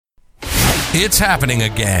It's happening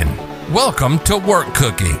again. Welcome to Work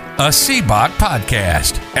Cookie, a CBOC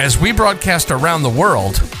podcast. As we broadcast around the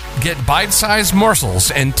world, get bite-sized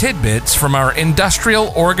morsels and tidbits from our industrial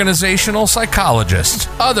organizational psychologists,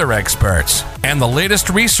 other experts, and the latest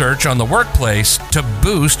research on the workplace to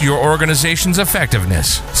boost your organization's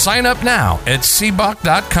effectiveness. Sign up now at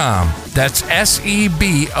cboc.com. That's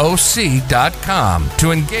SEBOC.com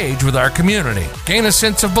to engage with our community, gain a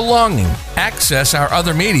sense of belonging, access our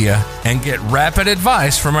other media, and get rapid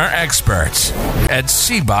advice from our experts at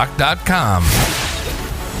cboc.com.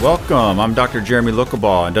 Welcome. I'm Dr. Jeremy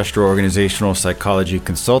Lucabaugh, Industrial Organizational Psychology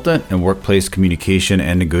Consultant and Workplace Communication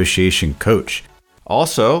and Negotiation Coach.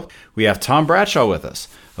 Also, we have Tom Bradshaw with us,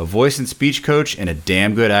 a voice and speech coach and a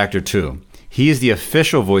damn good actor too. He is the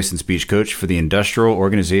official voice and speech coach for the Industrial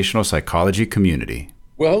Organizational Psychology community.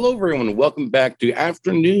 Well, hello, everyone, and welcome back to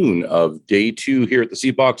afternoon of day 2 here at the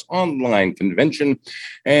CBOC online convention.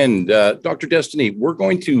 And Dr. Destiny, we're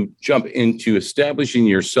going to jump into establishing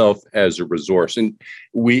yourself as a resource. And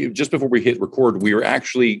we just before we hit record,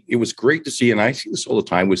 it was great to see, and I see this all the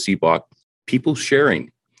time with CBOC, people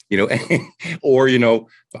sharing, or,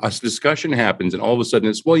 a discussion happens and all of a sudden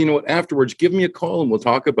it's, afterwards, give me a call and we'll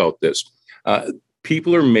talk about this.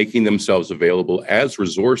 People are making themselves available as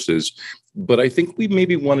resources, but I think we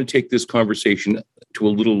maybe want to take this conversation to a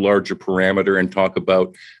little larger parameter and talk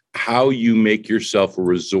about how you make yourself a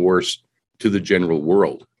resource to the general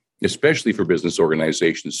world, especially for business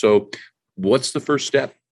organizations. So what's the first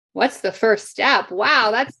step? What's the first step?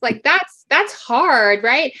 Wow, that's hard,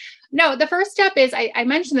 right? No, the first step is, I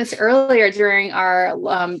mentioned this earlier during our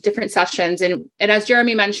different sessions. And as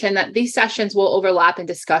Jeremy mentioned, that these sessions will overlap in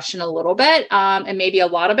discussion a little bit and maybe a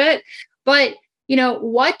lot of it. But,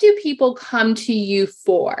 what do people come to you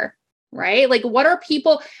for? Right? Like, what are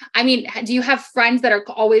people? Do you have friends that are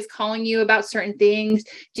always calling you about certain things?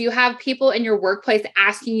 Do you have people in your workplace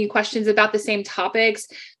asking you questions about the same topics?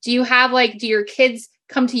 Do you have do your kids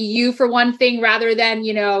come to you for one thing rather than,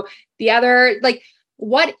 the other?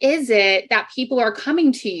 What is it that people are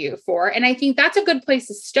coming to you for? And I think that's a good place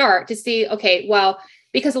to start to see, okay, well,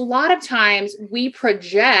 because a lot of times we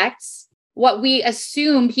project what we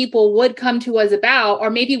assume people would come to us about, or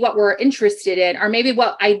maybe what we're interested in, or maybe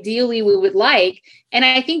what ideally we would like. And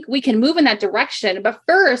I think we can move in that direction. But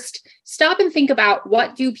first, stop and think about,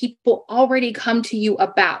 what do people already come to you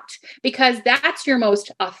about? Because that's your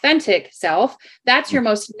most authentic self. That's your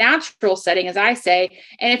most natural setting, as I say.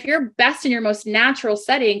 And if you're best in your most natural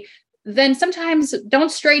setting, then sometimes don't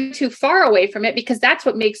stray too far away from it, because that's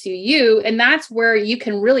what makes you you. And that's where you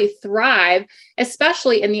can really thrive,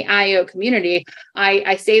 especially in the IO community.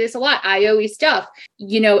 I say this a lot, IOE stuff,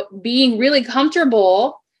 being really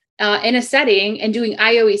comfortable in a setting and doing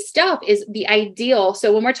IOE stuff is the ideal.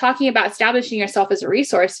 So when we're talking about establishing yourself as a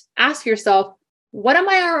resource, ask yourself, what am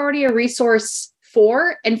I already a resource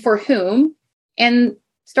for and for whom? And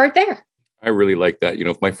start there. I really like that.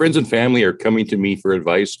 If my friends and family are coming to me for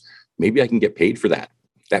advice, maybe I can get paid for that.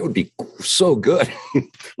 That would be so good.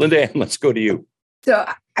 Linda Ann, let's go to you. So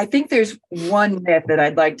I think there's one myth that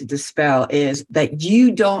I'd like to dispel, is that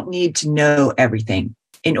you don't need to know everything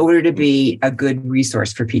in order to be a good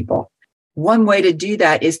resource for people. One way to do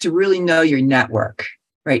that is to really know your network,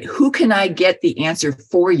 right? Who can I get the answer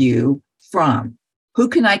for you from? Who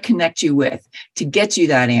can I connect you with to get you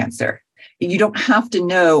that answer? You don't have to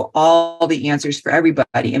know all the answers for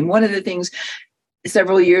everybody. And one of the things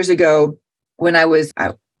several years ago, when I was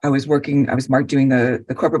doing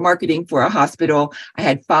the corporate marketing for a hospital, I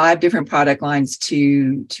had 5 different product lines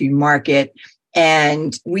to market,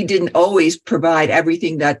 and we didn't always provide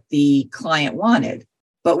everything that the client wanted.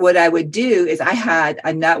 But what I would do is I had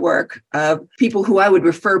a network of people who I would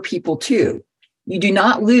refer people to. You do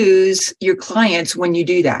not lose your clients when you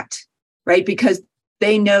do that, right? Because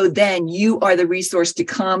they know then you are the resource to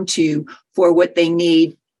come to for what they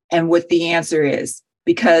need and what the answer is,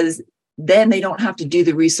 because then they don't have to do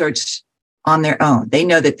the research on their own. They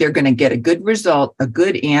know that they're going to get a good result, a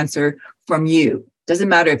good answer from you. Doesn't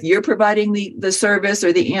matter if you're providing the service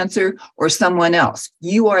or the answer or someone else.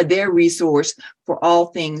 You are their resource for all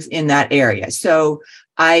things in that area. So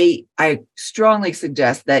I strongly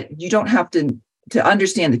suggest that you don't have to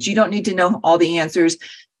understand that you don't need to know all the answers.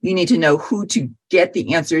 You need to know who to get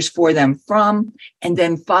the answers for them from, and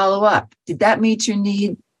then follow up. Did that meet your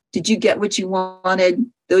need? Did you get what you wanted?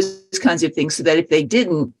 Those kinds of things, so that if they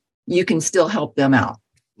didn't, you can still help them out.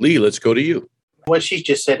 Lee, let's go to you. What she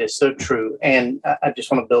just said is so true. And I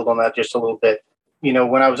just want to build on that just a little bit.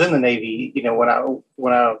 When I was in the Navy,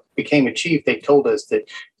 when I became a chief, they told us that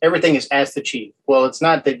everything is ask the chief. Well, it's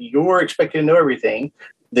not that you're expected to know everything.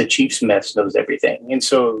 the chief's mess knows everything. And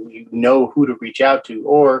so you know who to reach out to,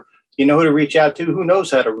 or you know who to reach out to, who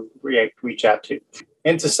knows how to reach out to.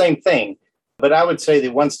 And it's the same thing. But I would say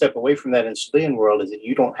that one step away from that in the civilian world is that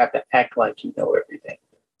you don't have to act like you know everything.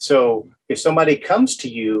 So if somebody comes to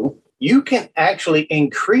you, you can actually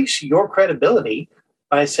increase your credibility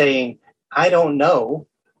by saying, I don't know,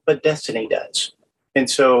 but Destiny does. And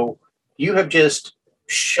so you have just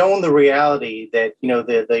shown the reality that, you know,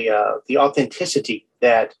 the authenticity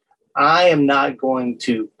that I am not going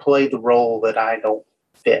to play the role that I don't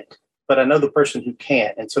fit, but I know the person who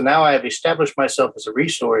can. And so now I have established myself as a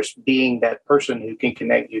resource, being that person who can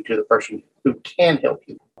connect you to the person who can help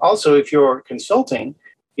you. Also, if you're consulting,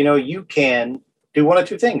 you know, you can do one of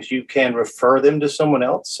two things. You can refer them to someone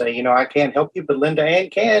else, say, you know, I can't help you, but Linda Ann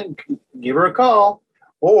can. Give her a call.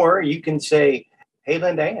 Or you can say, hey,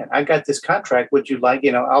 Linda Ann, I got this contract. Would you like,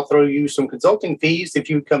 you know, I'll throw you some consulting fees if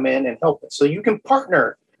you come in and help us. So you can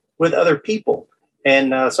partner with other people.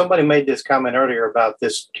 And somebody made this comment earlier about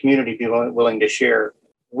this community being willing to share.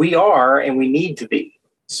 We are, and we need to be.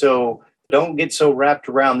 So don't get so wrapped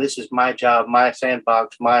around, this is my job, my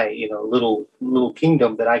sandbox, my, you know, little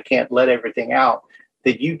kingdom that I can't let everything out,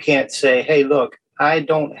 that you can't say, hey, look, I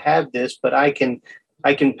don't have this, but I can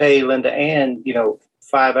pay Linda Ann, you know,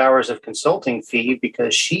 5 hours of consulting fee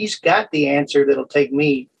because she's got the answer that'll take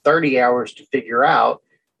me 30 hours to figure out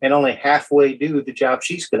and only halfway do the job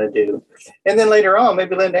she's going to do. And then later on,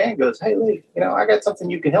 maybe Linda Ann goes, hey, Lee, you know, I got something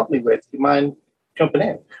you can help me with. You mind jumping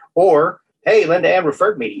in? Or, hey, Linda Ann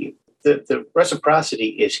referred me to you. The reciprocity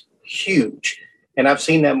is huge. And I've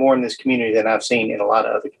seen that more in this community than I've seen in a lot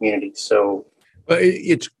of other communities. So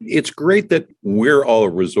it's great that we're all a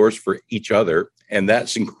resource for each other, and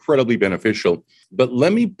that's incredibly beneficial. But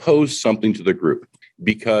let me pose something to the group,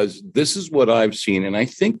 because this is what I've seen. And I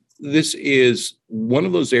think this is one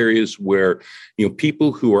of those areas where, you know,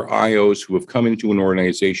 people who are IOs who have come into an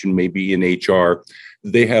organization, maybe in HR,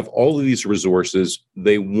 they have all of these resources.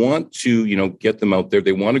 They want to, you know, get them out there.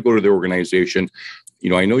 They want to go to their organization. You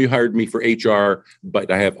know, I know you hired me for HR,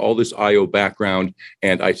 but I have all this IO background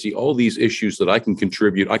and I see all these issues that I can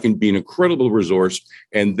contribute. I can be an incredible resource.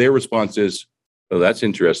 And their response is, oh, that's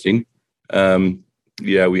interesting.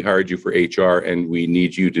 Yeah, we hired you for HR and we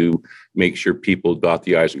need you to make sure people dot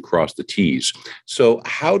the I's and cross the T's. So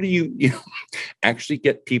how do you actually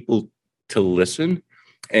get people to listen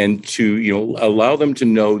and to, you know, allow them to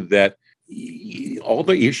know that all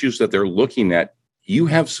the issues that they're looking at, you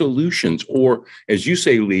have solutions? Or as you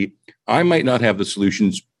say, Lee, I might not have the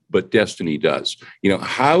solutions, but Destiny does. You know,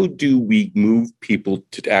 how do we move people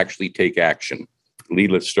to actually take action? Lee,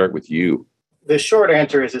 let's start with you. The short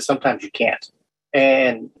answer is that sometimes you can't.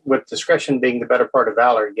 And with discretion being the better part of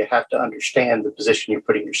valor, you have to understand the position you're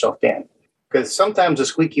putting yourself in. Because sometimes a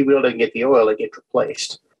squeaky wheel doesn't get the oil, it gets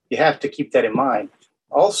replaced. You have to keep that in mind.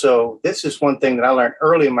 Also, this is one thing that I learned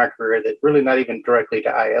early in my career that really not even directly to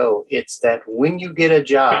IO. It's that when you get a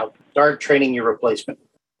job, start training your replacement.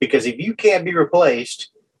 Because if you can't be replaced,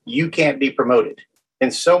 you can't be promoted.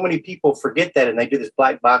 And so many people forget that and they do this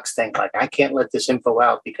black box thing, like, I can't let this info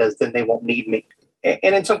out because then they won't need me.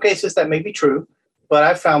 And in some cases that may be true, but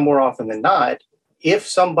I've found more often than not, if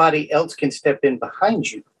somebody else can step in behind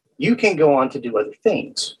you, you can go on to do other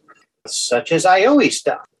things, such as IOE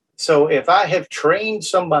stuff. So if I have trained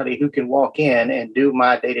somebody who can walk in and do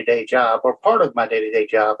my day-to-day job or part of my day-to-day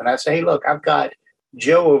job, and I say, hey, look, I've got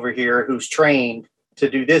Joe over here who's trained to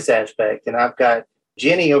do this aspect, and I've got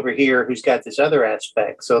Jenny over here who's got this other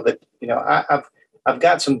aspect, so that, you know, I've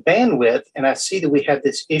got some bandwidth, and I see that we have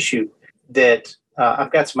this issue that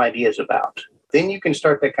I've got some ideas about. Then you can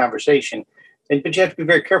start that conversation. But you have to be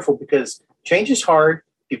very careful because change is hard.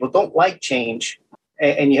 People don't like change.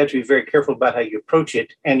 And you have to be very careful about how you approach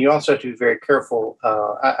it. And you also have to be very careful.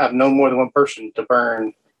 I've known more than one person to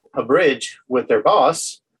burn a bridge with their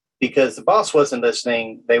boss because the boss wasn't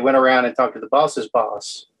listening. They went around and talked to the boss's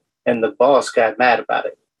boss, and the boss got mad about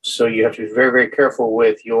it. So you have to be very, very careful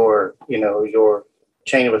with your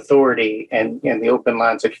chain of authority and the open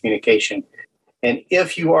lines of communication. And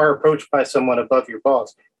if you are approached by someone above your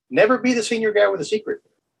boss, never be the senior guy with a secret.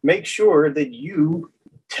 Make sure that you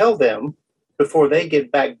tell them before they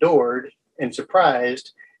get backdoored and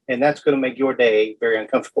surprised, and that's going to make your day very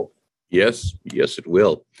uncomfortable. Yes, it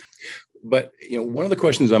will. But, you know, one of the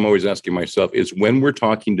questions I'm always asking myself is when we're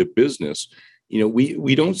talking to business, you know,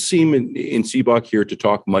 we don't seem in CBOC here to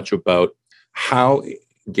talk much about how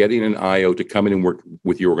getting an IO to come in and work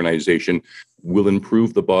with your organization will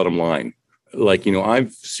improve the bottom line. Like,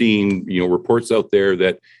 I've seen, reports out there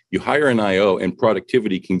that you hire an IO and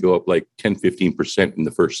productivity can go up like 10, 15% in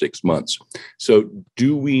the first 6 months. So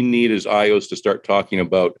do we need as IOs to start talking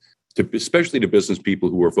about, especially to business people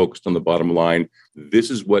who are focused on the bottom line,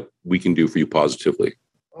 this is what we can do for you positively?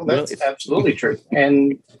 Well, that's absolutely true.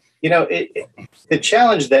 And, the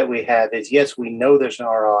challenge that we have is, yes, we know there's an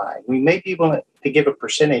ROI. We may be able to give a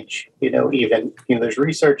percentage, there's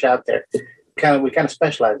research out there. We kind of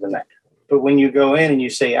specialize in that. But when you go in and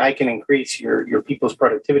you say, I can increase your people's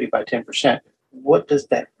productivity by 10%, what does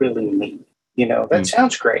that really mean? That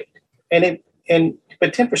sounds great. But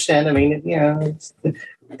 10%,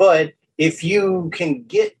 but if you can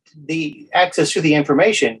get the access to the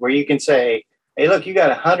information where you can say, hey, look, you got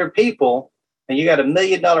 100 people and you got $1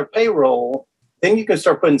 million payroll, then you can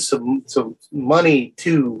start putting some money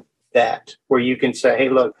to that where you can say, hey,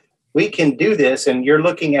 look, we can do this, and you're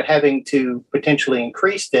looking at having to potentially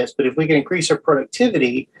increase this. But if we can increase our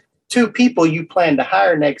productivity, 2 people you plan to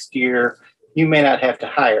hire next year, you may not have to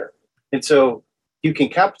hire. And so you can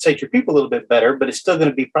compensate your people a little bit better, but it's still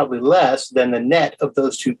going to be probably less than the net of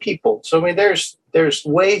those 2 people. So, there's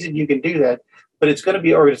ways that you can do that, but it's going to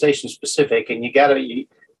be organization specific. And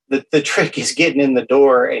the trick is getting in the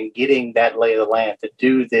door and getting that lay of the land to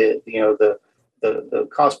do the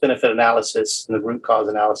cost benefit analysis and the root cause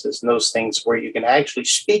analysis and those things where you can actually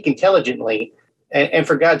speak intelligently. And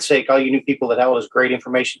for God's sake, all you new people that have all this great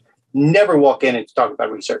information, never walk in and talk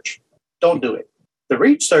about research. Don't do it. The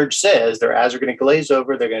research says their eyes are going to glaze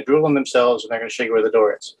over, they're going to drool on themselves, and they're going to show you where the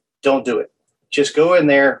door is. Don't do it. Just go in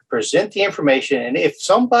there, present the information. And if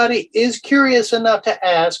somebody is curious enough to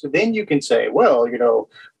ask, then you can say, well,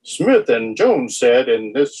 Smith and Jones said,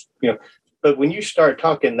 and this, but when you start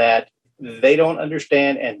talking that, they don't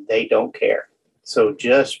understand and they don't care. So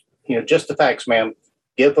just the facts, ma'am.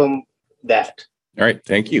 Give them that. All right.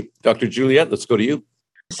 Thank you. Dr. Juliet, let's go to you.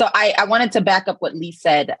 So I wanted to back up what Lee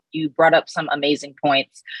said. You brought up some amazing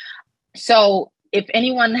points. So if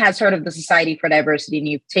anyone has heard of the Society for Diversity and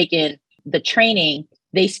you've taken the training,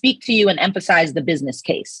 they speak to you and emphasize the business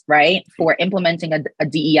case, right? For implementing a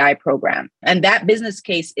DEI program. And that business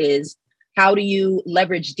case is, how do you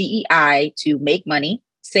leverage DEI to make money,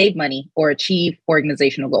 save money, or achieve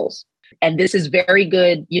organizational goals? And this is very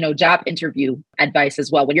good, job interview advice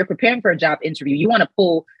as well. When you're preparing for a job interview, you want to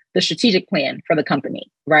pull the strategic plan for the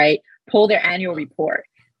company, right? Pull their annual report.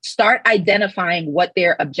 Start identifying what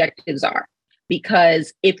their objectives are.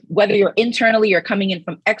 Because whether you're internally or coming in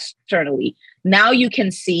from externally, now you can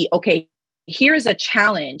see, okay, here's a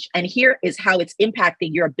challenge and here is how it's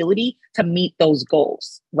impacting your ability to meet those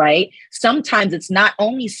goals, right? Sometimes it's not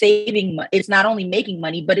only making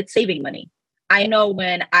money, but it's saving money. I know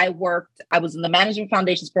when I was in the Management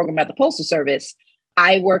Foundations program at the Postal Service.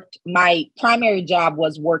 My primary job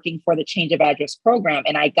was working for the Change of Address program,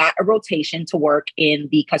 and I got a rotation to work in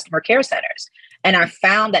the customer care centers. And I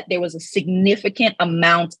found that there was a significant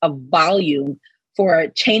amount of volume for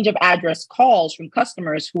change of address calls from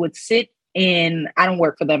customers who would sit in, I don't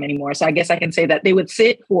work for them anymore, so I guess I can say that they would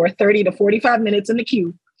sit for 30 to 45 minutes in the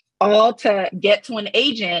queue, all to get to an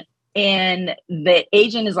agent. And the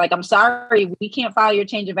agent is like, I'm sorry, we can't file your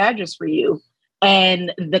change of address for you.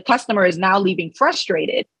 And the customer is now leaving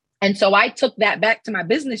frustrated. And so I took that back to my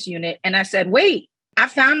business unit and I said, wait, I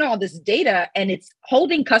found all this data and it's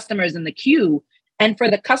holding customers in the queue. And for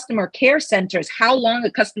the customer care centers, how long a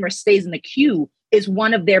customer stays in the queue is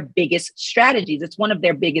one of their biggest strategies. It's one of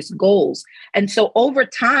their biggest goals. And so over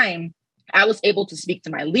time, I was able to speak to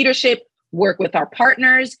my leadership, work with our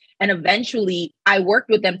partners, and eventually I worked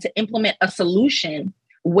with them to implement a solution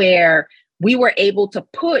where we were able to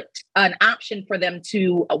put an option for them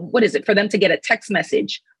to, for them to get a text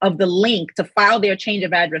message of the link to file their change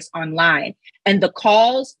of address online. And the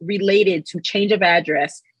calls related to change of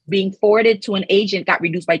address being forwarded to an agent got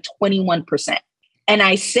reduced by 21%. And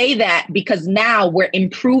I say that because now we're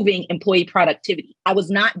improving employee productivity. I was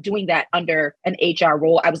not doing that under an HR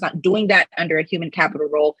role. I was not doing that under a human capital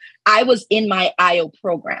role. I was in my IO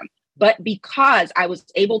program. But because I was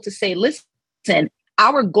able to say, listen,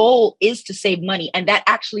 our goal is to save money. And that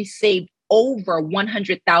actually saved over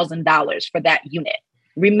 $100,000 for that unit.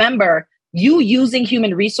 Remember, you using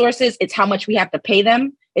human resources, it's how much we have to pay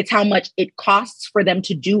them. It's how much it costs for them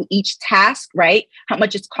to do each task, right? How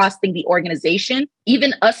much it's costing the organization.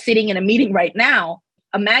 Even us sitting in a meeting right now,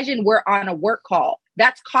 imagine we're on a work call.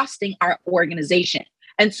 That's costing our organization.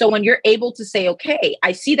 And so when you're able to say, okay,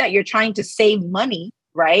 I see that you're trying to save money,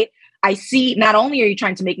 right? I see not only are you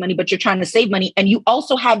trying to make money, but you're trying to save money. And you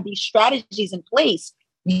also have these strategies in place.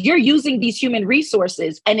 You're using these human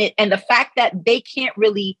resources and the fact that they can't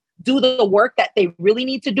really do the work that they really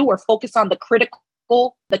need to do or focus on the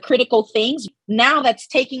critical things, now that's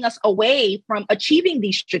taking us away from achieving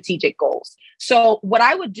these strategic goals. So what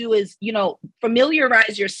I would do is,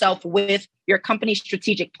 familiarize yourself with your company's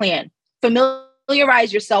strategic plan.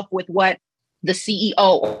 Familiarize yourself with what the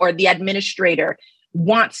CEO or the administrator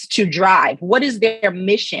wants to drive. What is their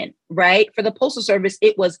mission, right? For the Postal Service,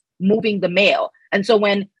 it was moving the mail. And so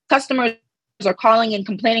when customers are calling and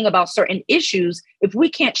complaining about certain issues, if we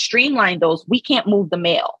can't streamline those, we can't move the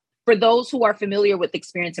mail. For those who are familiar with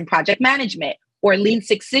experience in project management or Lean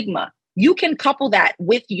Six Sigma, you can couple that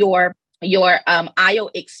with your IO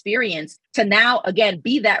experience to now, again,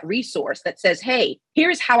 be that resource that says, hey,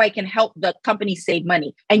 here's how I can help the company save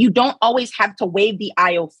money. And you don't always have to wave the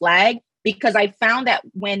IO flag, because I found that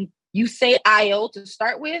when you say IO to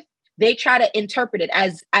start with, they try to interpret it,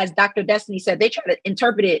 as Dr. Destiny said, they try to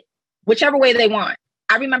interpret it whichever way they want.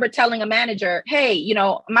 I remember telling a manager, hey,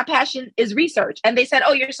 my passion is research. And they said,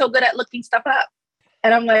 oh, you're so good at looking stuff up.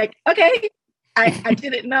 And I'm like, okay, I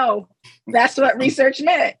didn't know that's what research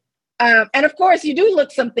meant. And of course, you do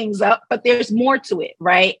look some things up, but there's more to it,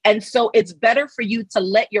 right? And so it's better for you to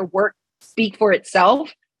let your work speak for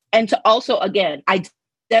itself, and to also, again,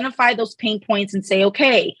 identify those pain points and say,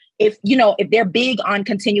 okay, if they're big on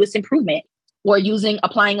continuous improvement or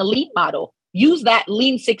applying a lean model, use that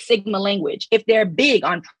Lean Six Sigma language. If they're big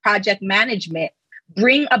on project management,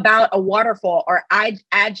 bring about a waterfall or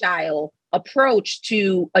agile approach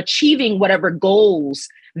to achieving whatever goals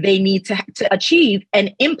they need to achieve,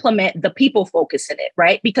 and implement the people focus in it,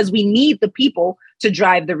 right? Because we need the people to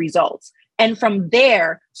drive the results. And from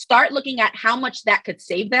there, start looking at how much that could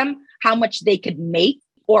save them, how much they could make,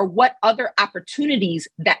 or what other opportunities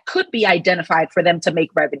that could be identified for them to make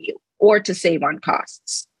revenue or to save on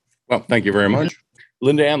costs. Well, thank you very much.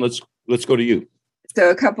 Linda Ann, let's go to you. So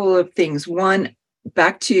a couple of things. One,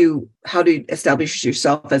 back to how to establish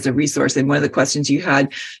yourself as a resource. And one of the questions you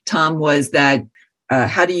had, Tom, was that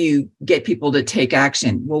how do you get people to take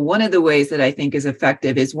action? Well, one of the ways that I think is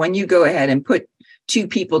effective is when you go ahead and put two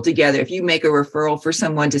people together. If you make a referral for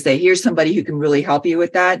someone to say, here's somebody who can really help you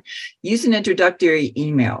with that, use an introductory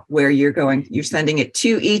email where you're sending it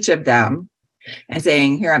to each of them and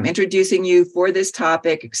saying, here, I'm introducing you for this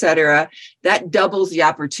topic, et cetera. That doubles the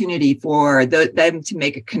opportunity for them to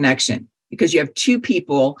make a connection, because you have two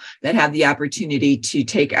people that have the opportunity to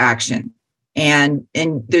take action. And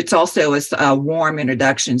there's also a warm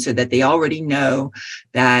introduction so that they already know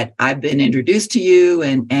that I've been introduced to you,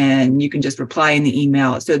 and you can just reply in the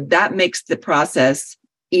email. So that makes the process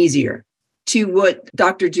easier. To what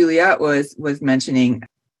Dr. Juliet was mentioning,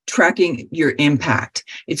 tracking your impact.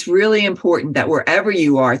 It's really important that wherever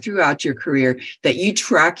you are throughout your career, that you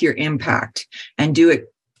track your impact and do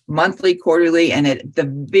it monthly, quarterly, and at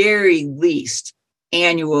the very least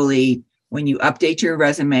annually when you update your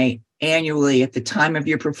resume, annually at the time of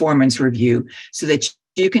your performance review, so that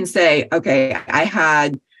you can say, okay, I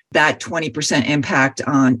had that 20% impact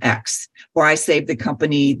on X, or I saved the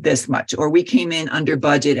company this much, or we came in under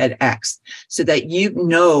budget at X, so that you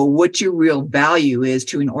know what your real value is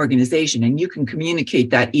to an organization, and you can communicate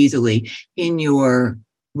that easily in your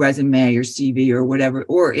resume or CV or whatever,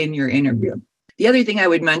 or in your interview. The other thing I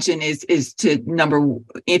would mention is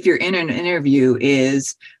if you're in an interview,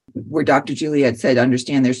 is where Dr. Juliet said,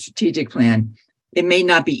 understand their strategic plan. It may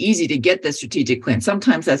not be easy to get the strategic plan.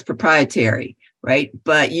 Sometimes that's proprietary, right?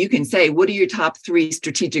 But you can say, what are your top 3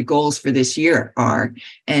 strategic goals for this year are?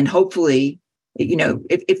 And hopefully,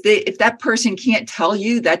 if that person can't tell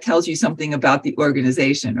you, that tells you something about the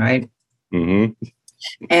organization, right? Mm-hmm.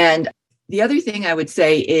 And the other thing I would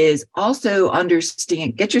say is also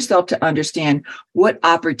get yourself to understand what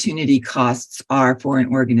opportunity costs are for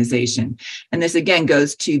an organization. And this again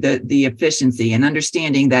goes to the efficiency and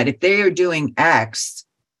understanding that if they are doing X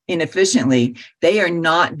inefficiently, they are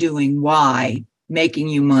not doing Y, making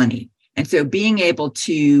you money. And so being able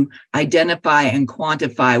to identify and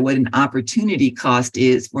quantify what an opportunity cost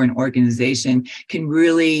is for an organization can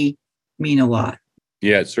really mean a lot.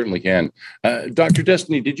 Yeah, it certainly can. Dr.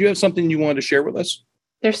 Destiny, did you have something you wanted to share with us?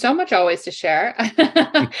 There's so much always to share.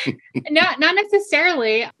 Not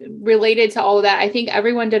necessarily related to all of that. I think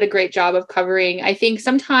everyone did a great job of covering. I think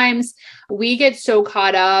sometimes we get so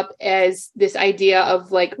caught up as this idea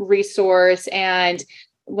of like resource, and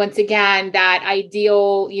once again, that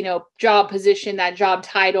ideal, job position, that job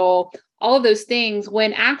title, all of those things,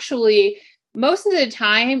 when actually most of the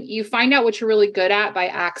time you find out what you're really good at by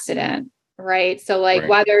accident. Right. So like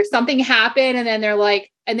whether something happened and then you're like,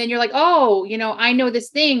 oh, I know this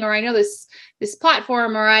thing, or I know this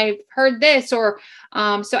platform, or I've heard this, or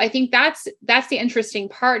so I think that's the interesting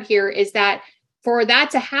part here, is that For that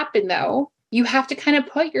to happen, though, you have to kind of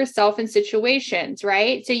put yourself in situations,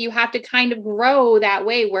 right? So you have to kind of grow that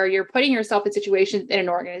way where you're putting yourself in situations in an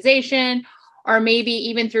organization, or maybe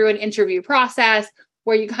even through an interview process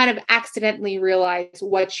where you kind of accidentally realize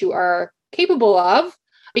what you are capable of.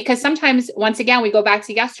 Because sometimes, once again, we go back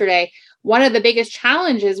to yesterday, one of the biggest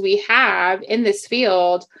challenges we have in this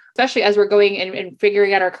field, especially as we're going and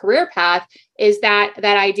figuring out our career path, is that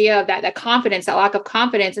idea of that confidence, that lack of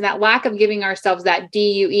confidence, and that lack of giving ourselves that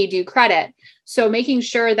due credit. So making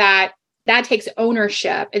sure that takes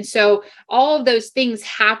ownership. And so all of those things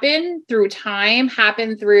happen through time,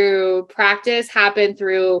 happen through practice, happen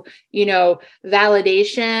through,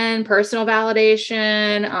 validation, personal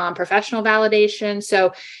validation, professional validation.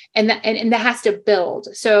 So, and that has to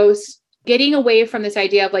build. So getting away from this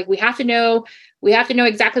idea of like, we have to know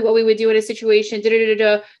exactly what we would do in a situation.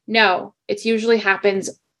 No, it usually happens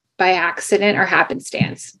by accident or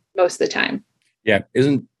happenstance most of the time. Yeah.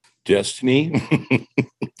 Isn't destiny?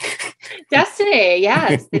 Destiny.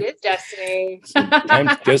 Yes, it is destiny.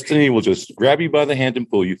 Sometimes destiny will just grab you by the hand and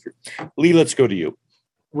pull you through. Lee, let's go to you.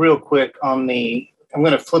 Real quick I'm going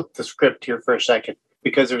to flip the script here for a second,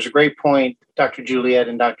 because there's a great point Dr. Juliet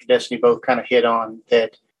and Dr. Destiny both kind of hit on,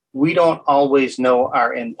 that we don't always know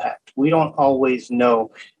our impact. We don't always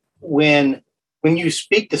know when you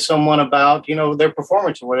speak to someone about, their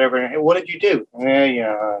performance or whatever. Hey, what did you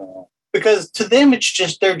do? Because to them, it's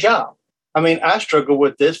just their job. I mean, I struggled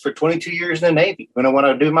with this for 22 years in the Navy. When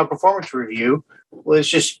I do my performance review, well, it's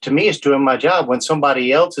just, to me, it's doing my job. When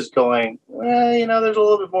somebody else is going, well, there's a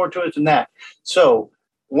little bit more to it than that. So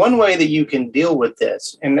one way that you can deal with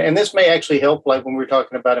this, and this may actually help, like when we were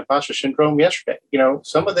talking about imposter syndrome yesterday,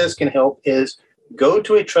 some of this can help, is go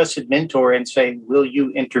to a trusted mentor and say, will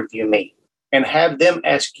you interview me? And have them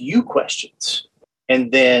ask you questions,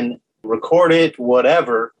 and then record it,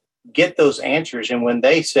 whatever, get those answers. And when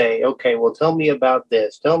they say, okay, well, tell me about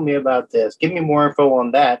this, give me more info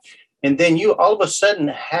on that. And then you all of a sudden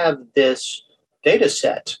have this data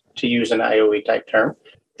set, to use an IOE type term,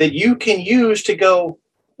 that you can use to go,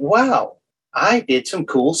 wow, I did some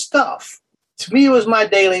cool stuff. To me, it was my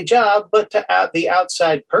daily job, but to the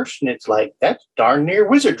outside person, it's like, that's darn near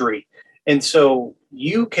wizardry. And so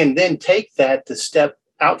you can then take that to step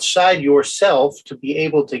outside yourself to be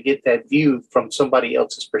able to get that view from somebody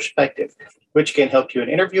else's perspective, which can help you in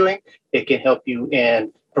interviewing. It can help you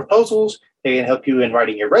in proposals. It can help you in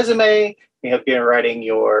writing your resume. It can help you in writing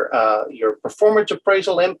your performance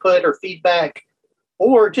appraisal input or feedback,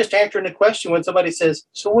 or just answering a question when somebody says,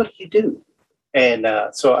 so what do you do? And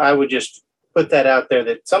so I would just put that out there,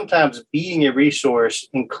 that sometimes being a resource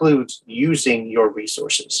includes using your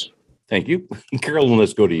resources. Thank you. Carolyn,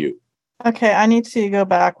 let's go to you. Okay, I need to go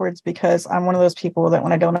backwards because I'm one of those people that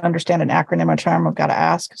when I don't understand an acronym or term, I've got to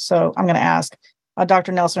ask. So I'm going to ask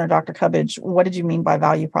Dr. Nelson or Dr. Cubbage, what did you mean by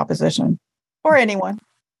value proposition? Or anyone?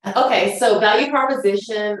 Okay, so value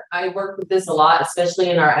proposition, I work with this a lot, especially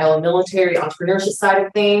in our military entrepreneurship side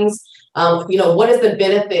of things. What is the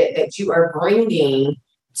benefit that you are bringing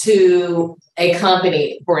to a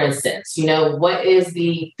company, for instance? What is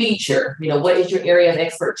the feature? What is your area of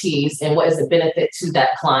expertise, and what is the benefit to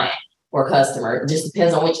that client or customer? It just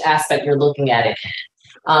depends on which aspect you're looking at it.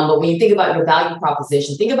 But when you think about your value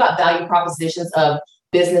proposition, think about value propositions of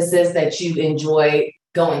businesses that you enjoy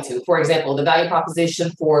going to. For example, the value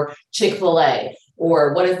proposition for Chick-fil-A,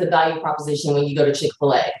 or what is the value proposition when you go to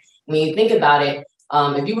Chick-fil-A? When you think about it,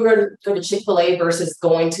 if you were going to go to Chick-fil-A versus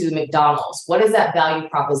going to McDonald's, what is that value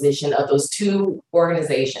proposition of those two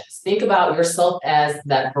organizations? Think about yourself as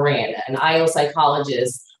that brand, an IO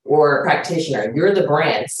psychologist or practitioner. You're the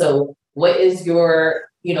brand. So what is your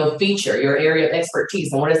feature, your area of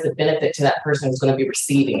expertise, and what is the benefit to that person who's going to be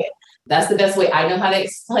receiving it? That's the best way I know how to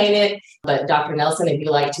explain it. But Dr. Nelson, if you'd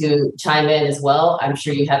like to chime in as well, I'm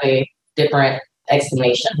sure you have a different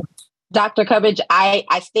explanation. Dr. Cubbage, I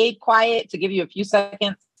stayed quiet to give you a few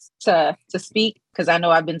seconds to speak, because I know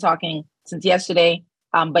I've been talking since yesterday,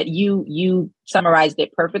 but you summarized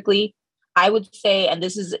it perfectly. I would say, and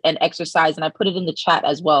this is an exercise, and I put it in the chat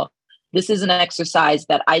as well, this is an exercise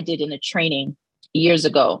that I did in a training years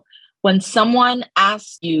ago. When someone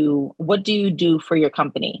asks you, what do you do for your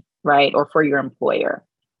company, right? Or for your employer?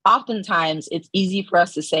 Oftentimes it's easy for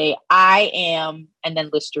us to say, I am, and then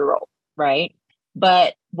list your role, right?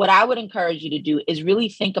 But what I would encourage you to do is really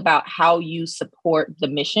think about how you support the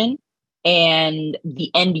mission and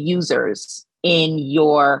the end users in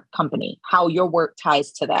your company, how your work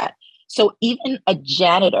ties to that. So even a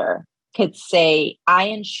janitor could say, I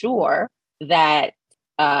ensure that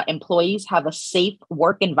employees have a safe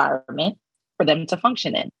work environment for them to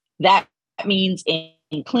function in. That means in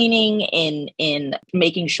cleaning, in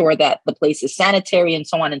making sure that the place is sanitary and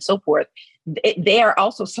so on and so forth, they are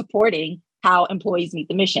also supporting how employees meet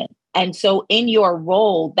the mission. And so in your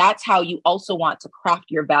role, that's how you also want to craft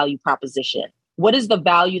your value proposition. What is the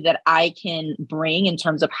value that I can bring in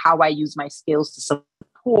terms of how I use my skills to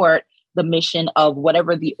support the mission of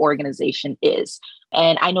whatever the organization is?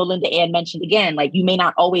 And I know Linda Ann mentioned again, like you may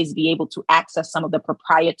not always be able to access some of the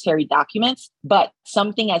proprietary documents, but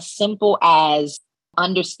something as simple as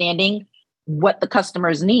understanding what the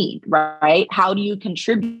customers need, right? How do you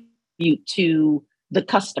contribute to the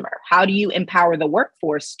customer? How do you empower the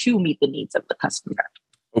workforce to meet the needs of the customer?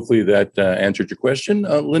 Hopefully that answered your question.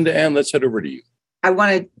 Linda Ann, let's head over to you. I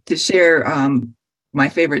wanted to share my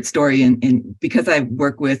favorite story, and because I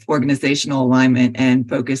work with organizational alignment and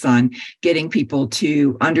focus on getting people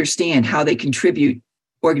to understand how they contribute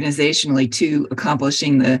organizationally to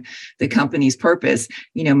accomplishing the company's purpose.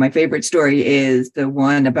 You know, my favorite story is the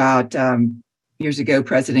one about years ago,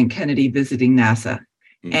 President Kennedy visiting NASA.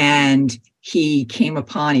 Mm-hmm. And he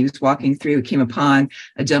was walking through, came upon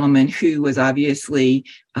a gentleman who was obviously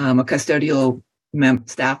a custodial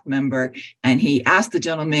staff member. And he asked the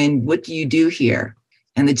gentleman, "What do you do here?"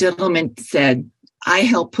 And the gentleman said, "I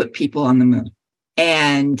help put people on the moon."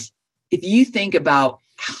 And if you think about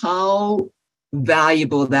how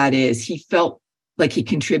valuable that is, he felt like he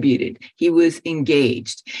contributed. He was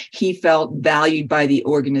engaged. He felt valued by the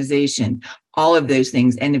organization, all of those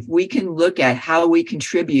things. And if we can look at how we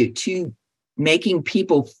contribute to making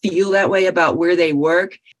people feel that way about where they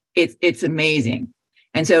work, it's amazing.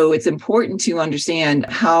 And so it's important to understand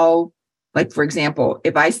how, like, for example,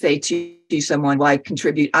 if I say to someone, well,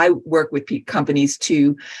 I work with companies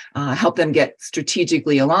to help them get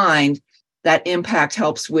strategically aligned, that impact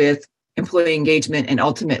helps with employee engagement and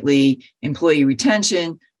ultimately employee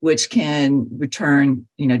retention, which can return,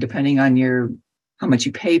 depending on how much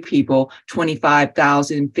you pay people,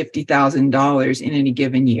 $25,000, $50,000 in any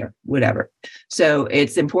given year, whatever. So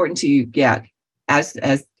it's important to get, as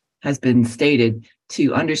has been stated,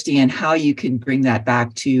 to understand how you can bring that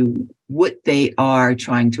back to what they are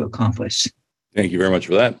trying to accomplish. Thank you very much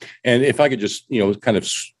for that. And if I could just, kind of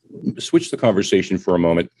switch the conversation for a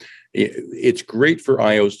moment. It's great for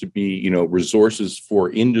IOs to be, resources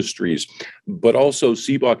for industries, but also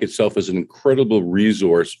CBOC itself is an incredible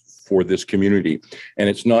resource for this community. And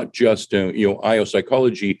it's not just, IO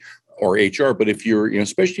psychology or HR, but if you're,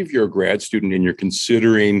 especially if you're a grad student and you're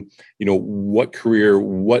considering, what career,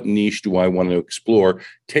 what niche do I want to explore,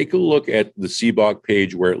 take a look at the CBOC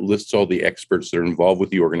page where it lists all the experts that are involved with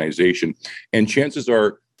the organization. And chances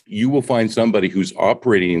are you will find somebody who's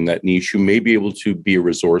operating in that niche who may be able to be a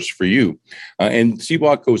resource for you. And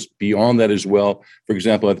CBOC goes beyond that as well. For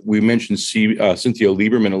example, we mentioned Cynthia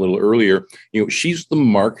Lieberman a little earlier. She's the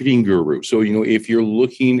marketing guru. So, if you're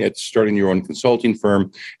looking at starting your own consulting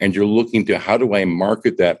firm and you're looking to how do I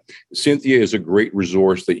market that, Cynthia is a great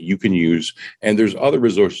resource that you can use. And there's other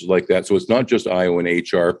resources like that. So it's not just IO and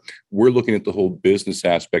HR. We're looking at the whole business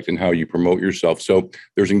aspect and how you promote yourself. So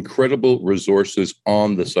there's incredible resources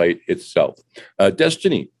on the site itself.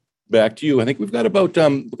 Destiny, back to you. I think we've got about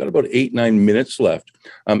 8-9 minutes left.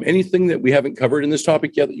 Anything that we haven't covered in this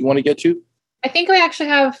topic yet that you want to get to? I think we actually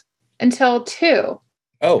have until 2.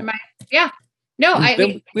 Oh, yeah. No,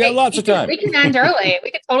 we have lots of time. We can end early.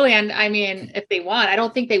 We could totally end. I mean, if they want. I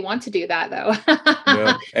don't think they want to do that though.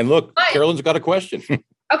 Yeah. And look, Carolyn's got a question.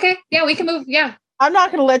 Okay. Yeah, we can move. Yeah. I'm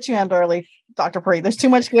not going to let you end early, Dr. Pree. There's too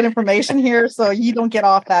much good information here, so you don't get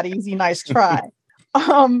off that easy. Nice try.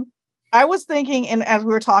 I was thinking, and as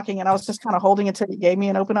we were talking, and I was just kind of holding it till you gave me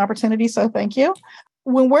an open opportunity. So thank you.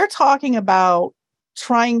 When we're talking about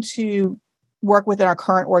trying to work within our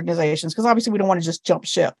current organizations, because obviously we don't want to just jump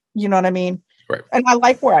ship. You know what I mean? Right. And I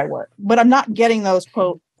like where I work, but I'm not getting those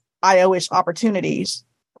quote IO-ish opportunities.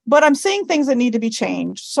 But I'm seeing things that need to be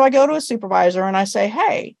changed. So I go to a supervisor and I say,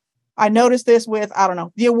 hey, I noticed this with,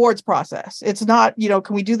 the awards process. It's not,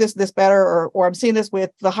 can we do this better? Or I'm seeing this with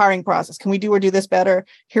the hiring process. Can we do this better?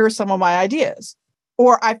 Here are some of my ideas.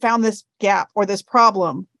 Or I found this gap or this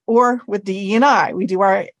problem. Or with DE&I, we do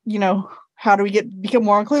our, how do we become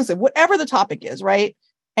more inclusive? Whatever the topic is, right?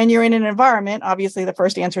 And you're in an environment, obviously the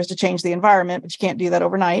first answer is to change the environment, but you can't do that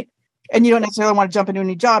overnight. And you don't necessarily want to jump into a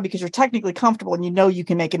new job because you're technically comfortable and you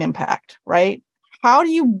can make an impact, right? How do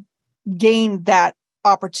you gain that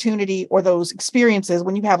opportunity or those experiences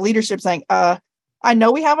when you have leadership saying, I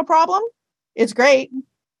know we have a problem. It's great.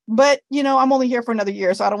 But, I'm only here for another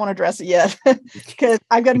year, so I don't want to address it yet because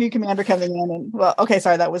I've got a new commander coming in. And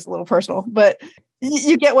sorry, that was a little personal, but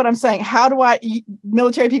you get what I'm saying. How do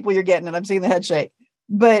military people you're getting, and I'm seeing the head shake,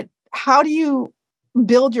 but how do you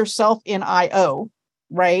build yourself in IO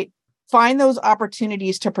right? Find those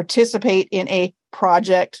opportunities to participate in a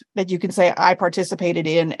project that you can say, I participated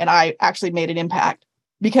in and I actually made an impact.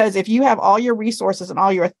 Because if you have all your resources and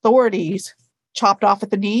all your authorities chopped off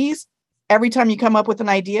at the knees, every time you come up with an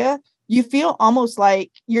idea, you feel almost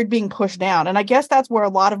like you're being pushed down. And I guess that's where a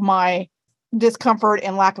lot of my discomfort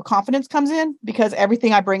and lack of confidence comes in, because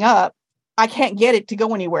everything I bring up, I can't get it to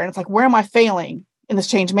go anywhere. And it's like, where am I failing in this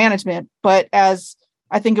change management? But as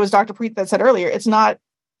I think it was Dr. Preet that said earlier, it's not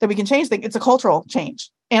that we can change things, it's a cultural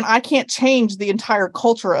change. And I can't change the entire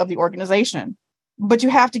culture of the organization, but you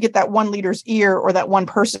have to get that one leader's ear or that one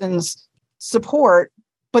person's support.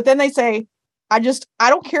 But then they say, I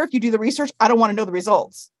don't care if you do the research, I don't want to know the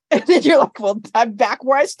results. And then you're like, well, I'm back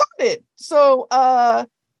where I started. So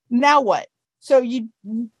now what? So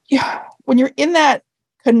when you're in that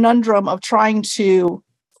conundrum of trying to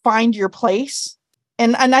find your place,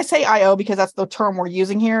 and I say IO because that's the term we're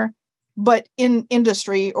using here, but in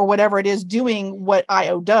industry or whatever it is, doing what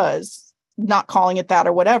IO does, not calling it that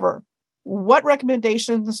or whatever, what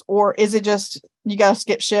recommendations, or is it just you got to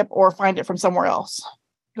skip ship or find it from somewhere else?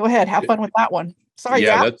 Go ahead, have fun with that one. Sorry,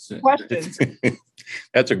 that's questions.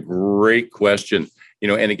 That's a great question.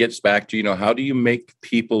 And it gets back to, how do you make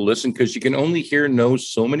people listen? Because you can only hear no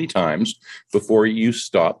so many times before you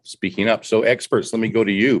stop speaking up. So experts, let me go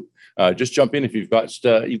to you. Just jump in if you've got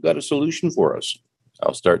a solution for us.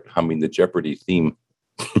 I'll start humming the Jeopardy theme.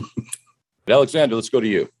 Alexander, let's go to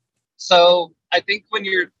you. So I think when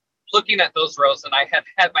you're looking at those rows, and I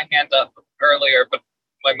had my hand up earlier, but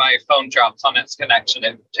when my phone drops on its connection,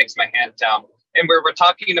 it takes my hand down. And we're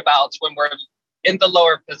talking about when we're in the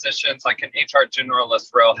lower positions, like an HR generalist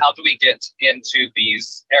role, how do we get into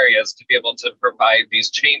these areas to be able to provide these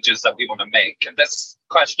changes that we want to make? And this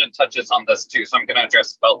question touches on this too, so I'm going to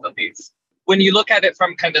address both of these. When you look at it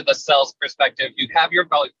from kind of the sales perspective, you have your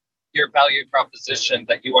value proposition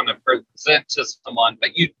that you want to present to someone,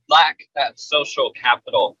 but you lack that social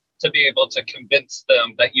capital to be able to convince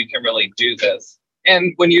them that you can really do this.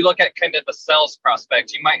 And when you look at kind of the sales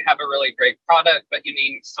prospect, you might have a really great product, but you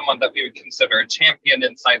need someone that we would consider a champion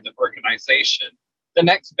inside the organization. The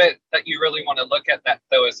next bit that you really want to look at that,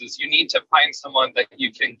 though, is you need to find someone that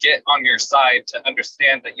you can get on your side to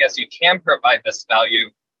understand that, yes, you can provide this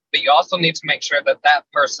value, but you also need to make sure that that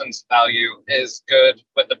person's value is good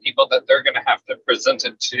with the people that they're going to have to present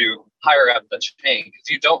it to higher up the chain. Because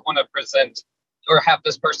you don't want to present or have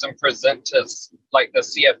this person present to like the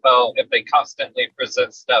CFO if they constantly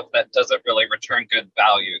present stuff that doesn't really return good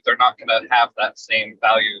value. They're not going to have that same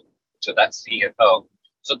value to that CFO.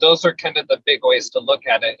 So those are kind of the big ways to look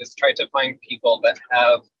at it, is try to find people that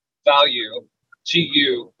have value to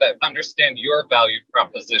you, that understand your value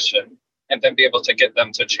proposition, and then be able to get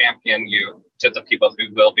them to champion you to the people who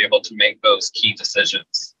will be able to make those key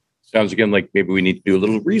decisions. Sounds again like maybe we need to do a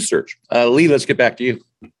little research. Lee, let's get back to you.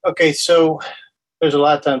 Okay, so there's a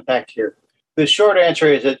lot to unpack here. The short answer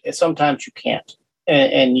is that sometimes you can't.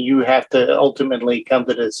 And you have to ultimately come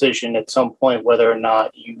to the decision at some point whether or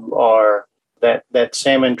not you are that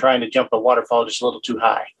salmon trying to jump a waterfall just a little too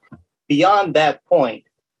high. Beyond that point,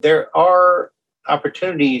 there are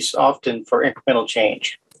opportunities often for incremental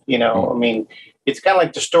change. I mean, it's kind of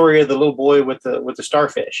like the story of the little boy with the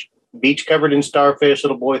starfish. Beach covered in starfish,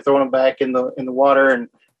 little boy throwing them back in the water, and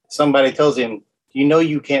somebody tells him,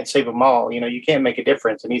 you can't save them all. You can't make a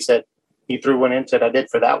difference. And he said, he threw one in and said, I did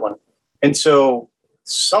for that one. And so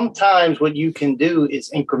sometimes what you can do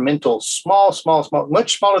is incremental, small,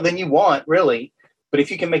 much smaller than you want, really. But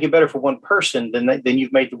if you can make it better for one person, then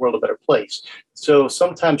you've made the world a better place. So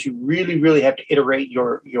sometimes you really, really have to iterate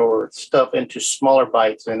your stuff into smaller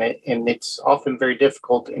bites, and it's often very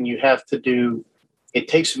difficult. And you have to it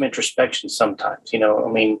takes some introspection sometimes.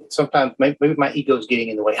 Sometimes maybe my ego's getting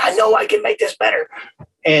in the way. I know I can make this better.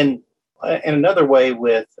 And another way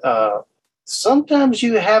with sometimes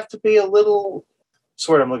you have to be a little, what's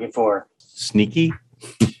the word I'm looking for? Sneaky?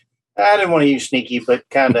 I didn't want to use sneaky, but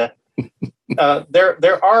kind of.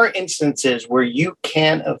 There are instances where you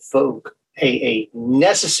can evoke a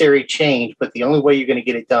necessary change, but the only way you're going to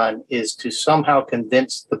get it done is to somehow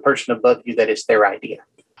convince the person above you that it's their idea.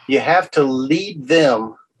 You have to lead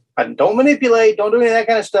them. Don't manipulate. Don't do any of that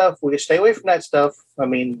kind of stuff. We stay away from that stuff. I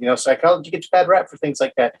mean, psychology gets a bad rap for things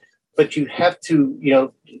like that. But you have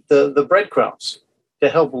to, the breadcrumbs to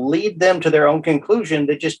help lead them to their own conclusion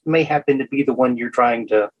that just may happen to be the one you're trying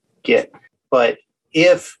to get. But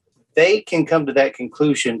if they can come to that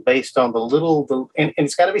conclusion based on and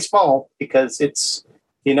it's got to be small, because it's,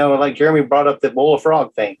 like Jeremy brought up the bowl of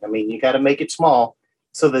frog thing. I mean, you got to make it small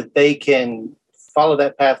so that they can follow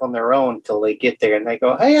that path on their own until they get there and they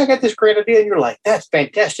go, hey, I got this great idea. And you're like, that's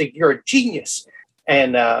fantastic. You're a genius.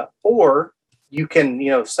 And, or you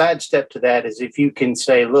can, sidestep to that as if you can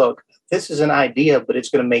say, look, this is an idea, but it's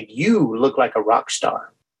going to make you look like a rock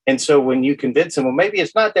star. And so when you convince them, well, maybe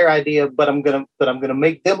it's not their idea, but I'm going to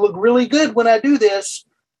make them look really good when I do this.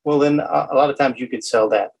 Well, then a lot of times you could sell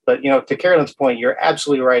that. But, to Carolyn's point, you're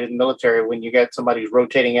absolutely right. In the military, when you got somebody who's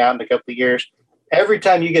rotating out in a couple of years, every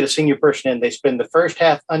time you get a senior person in, they spend the first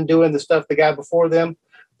half undoing the stuff the guy before them,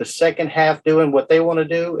 the second half doing what they want to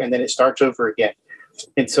do, and then it starts over again.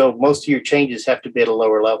 And so most of your changes have to be at a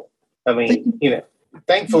lower level. I mean,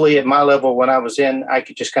 thankfully at my level, when I was in, I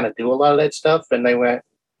could just kind of do a lot of that stuff. And they went,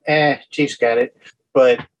 Chief's got it.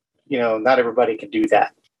 But, not everybody can do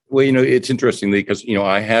that. Well, it's interesting because,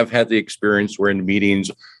 I have had the experience where in meetings,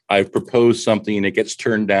 I've proposed something and it gets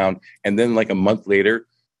turned down. And then like a month later,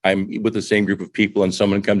 I'm with the same group of people and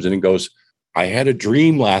someone comes in and goes, I had a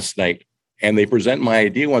dream last night, and they present my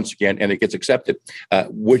idea once again and it gets accepted,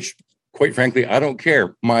 which quite frankly, I don't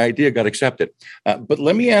care. My idea got accepted. But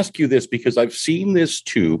let me ask you this, because I've seen this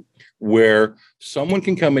too, where someone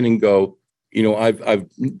can come in and go, I've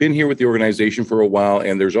been here with the organization for a while,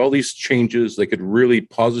 and there's all these changes that could really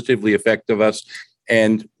positively affect us.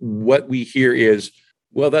 And what we hear is,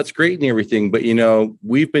 well, that's great and everything, but,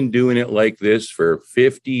 we've been doing it like this for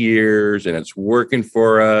 50 years and it's working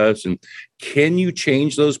for us. And can you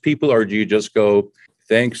change those people, or do you just go,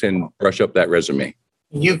 thanks, and brush up that resume?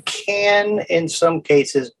 You can in some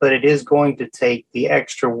cases, but it is going to take the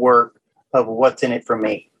extra work of what's in it for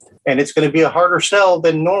me. And it's going to be a harder sell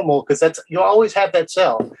than normal, because you'll always have that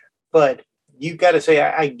sell. But you've got to say,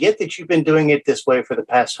 I get that you've been doing it this way for the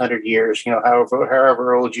past 100 years,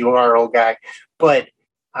 however old you are, old guy. But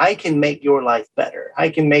I can make your life better. I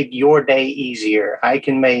can make your day easier. I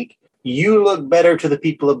can make you look better to the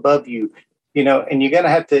people above you. And you're gonna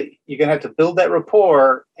have to build that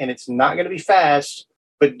rapport, and it's not going to be fast.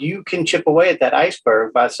 But you can chip away at that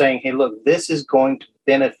iceberg by saying, hey, look, this is going to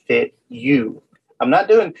benefit you. I'm not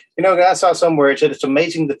doing, I saw somewhere it said it's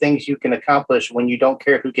amazing the things you can accomplish when you don't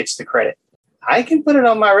care who gets the credit. I can put it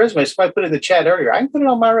on my resume. Somebody put it in the chat earlier. I can put it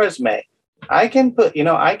on my resume. I can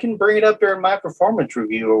I can bring it up during my performance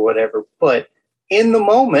review or whatever. But in the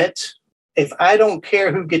moment, if I don't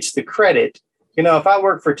care who gets the credit, if I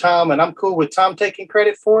work for Tom and I'm cool with Tom taking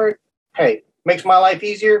credit for it, hey, makes my life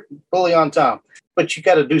easier, bully on Tom. But you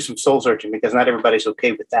got to do some soul searching, because not everybody's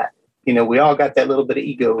okay with that. We all got that little bit of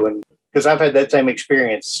ego, and because I've had that same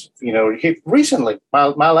experience, recently.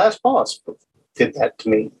 My last boss did that to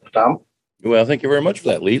me, Tom. Well, thank you very much for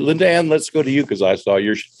that, Lee. Linda Ann, let's go to you, because I saw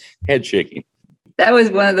your head shaking. That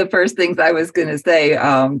was one of the first things I was going to say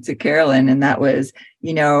to Carolyn, and that was,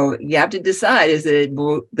 you have to decide, is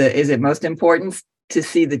it most important to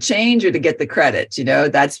see the change or to get the credit?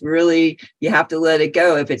 That's really, you have to let it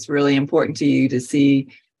go if it's really important to you to see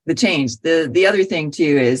the change. The other thing too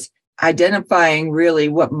is identifying really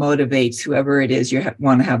what motivates whoever it is you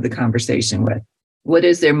want to have the conversation with. What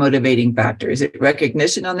is their motivating factor? Is it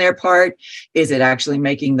recognition on their part? Is it actually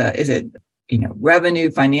revenue,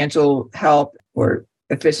 financial help, or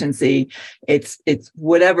efficiency? It's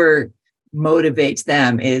whatever motivates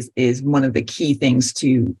them is one of the key things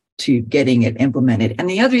to getting it implemented. And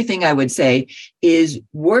the other thing I would say is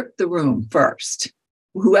work the room first.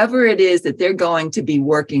 Whoever it is that they're going to be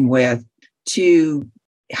working with to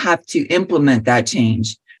have to implement that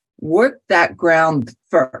change, work that ground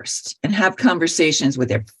first and have conversations with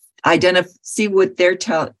them. See what they're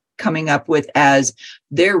coming up with as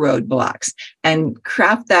their roadblocks, and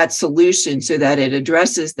craft that solution so that it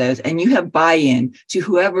addresses those, and you have buy-in to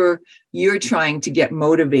whoever you're trying to get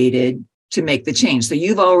motivated to make the change. So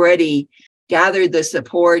you've already gathered the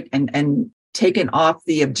support and taken off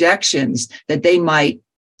the objections that they might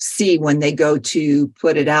see when they go to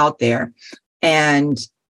put it out there. And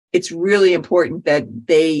it's really important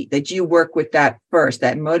that you work with that first,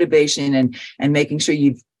 that motivation and making sure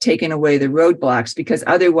you've taken away the roadblocks, because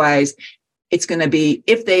otherwise it's going to be,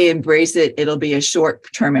 if they embrace it, it'll be a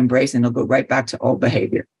short-term embrace and it'll go right back to old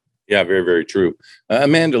behavior. Yeah, very, very true.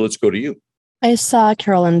 Amanda, let's go to you. I saw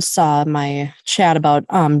Carolyn saw my chat about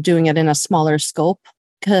doing it in a smaller scope.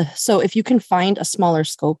 So if you can find a smaller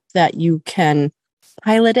scope that you can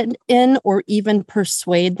pilot it in, or even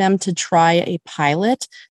persuade them to try a pilot,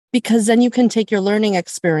 because then you can take your learning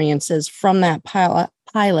experiences from that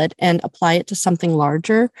pilot and apply it to something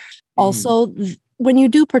larger. Also, when you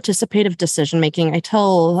do participative decision making, I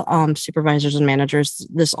tell supervisors and managers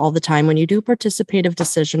this all the time. When you do participative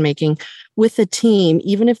decision making with a team,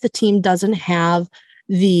 even if the team doesn't have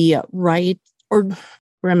the right, or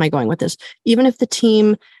where am I going with this? Even if the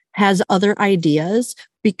team has other ideas,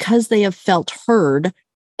 because they have felt heard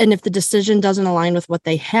And if the decision doesn't align with what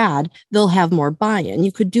they had, they'll have more buy-in.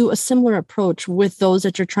 You could do a similar approach with those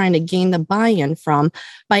that you're trying to gain the buy-in from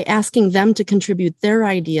by asking them to contribute their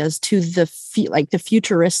ideas to the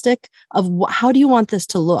futuristic of how do you want this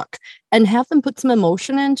to look, and have them put some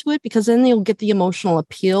emotion into it, because then they'll get the emotional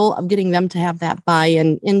appeal of getting them to have that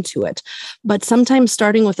buy-in into it. But sometimes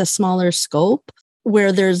starting with a smaller scope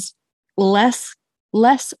where there's less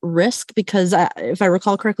risk, because if I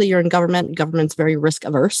recall correctly, you're in government's very risk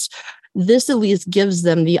averse. This at least gives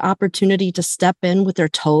them the opportunity to step in with their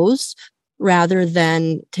toes rather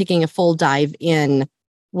than taking a full dive in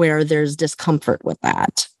where there's discomfort with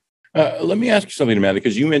that. Let me ask you something, Amanda,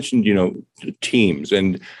 because you mentioned, teams,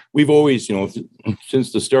 and we've always,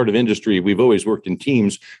 since the start of industry, we've always worked in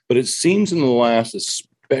teams, but it seems in the last,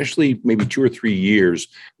 especially maybe 2 or 3 years,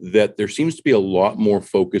 that there seems to be a lot more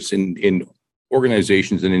focus in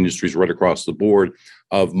organizations and industries right across the board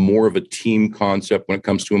of more of a team concept when it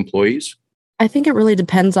comes to employees? I think it really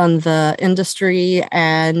depends on the industry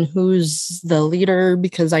and who's the leader,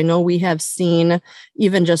 because I know we have seen,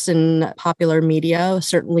 even just in popular media,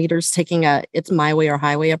 certain leaders taking it's my way or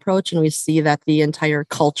highway approach. And we see that the entire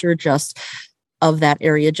culture of that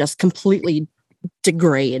area just completely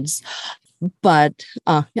degrades. But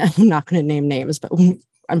I'm not going to name names, but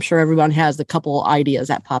I'm sure everyone has a couple ideas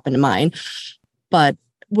that pop into mind. But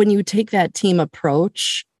when you take that team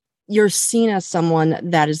approach, you're seen as someone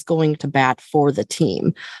that is going to bat for the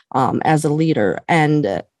team as a leader.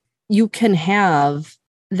 And you can have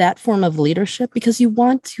that form of leadership because you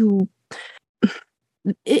want to,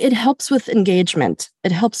 it helps with engagement.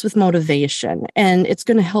 It helps with motivation, and it's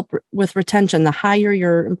going to help with retention. The higher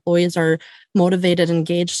your employees are motivated,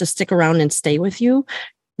 engaged to stick around and stay with you,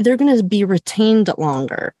 they're going to be retained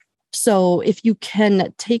longer. So if you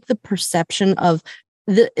can take the perception of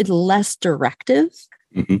it's less directive,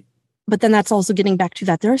 mm-hmm. But then that's also getting back to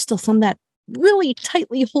that there are still some that really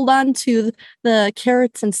tightly hold on to the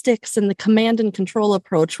carrots and sticks and the command and control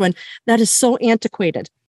approach, when that is so antiquated.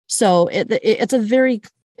 So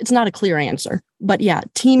it's not a clear answer, but yeah,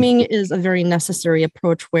 teaming is a very necessary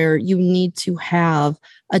approach where you need to have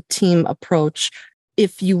a team approach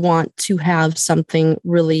if you want to have something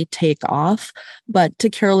really take off. But to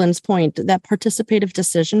Carolyn's point, that participative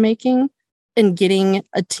decision-making and getting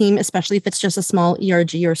a team, especially if it's just a small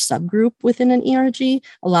ERG or subgroup within an ERG,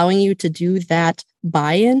 allowing you to do that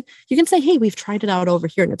buy-in, you can say, hey, we've tried it out over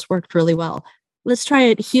here and it's worked really well. Let's try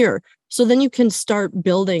it here. So then you can start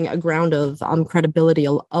building a ground of credibility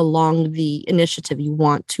along the initiative you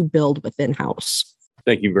want to build within house.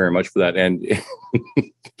 Thank you very much for that. And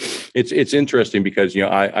it's interesting because,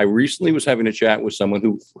 I recently was having a chat with someone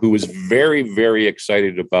who was very, very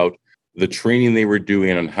excited about the training they were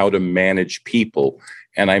doing on how to manage people.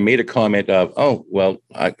 And I made a comment of,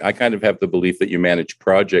 I kind of have the belief that you manage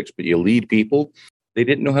projects, but you lead people. They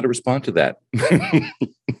didn't know how to respond to that.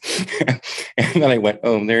 And then I went,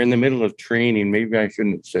 they're in the middle of training. Maybe I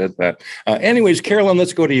shouldn't have said that. Anyways, Carolyn,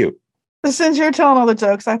 let's go to you. Since you're telling all the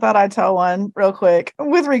jokes, I thought I'd tell one real quick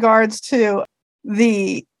with regards to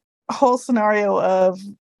the whole scenario of,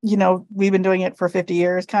 we've been doing it for 50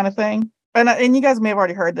 years kind of thing. And you guys may have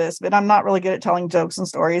already heard this, but I'm not really good at telling jokes and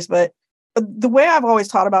stories. But the way I've always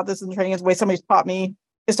taught about this in training is the way somebody's taught me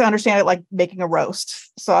is to understand it like making a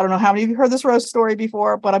roast. So I don't know how many of you heard this roast story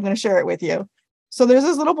before, but I'm going to share it with you. So there's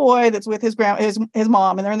this little boy that's with his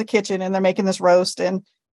mom, and they're in the kitchen and they're making this roast. And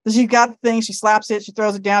she got the thing, she slaps it, she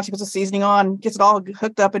throws it down, she puts the seasoning on, gets it all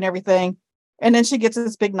hooked up and everything. And then she gets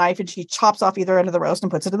this big knife and she chops off either end of the roast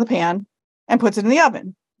and puts it in the pan and puts it in the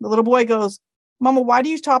oven. The little boy goes, Mama, why do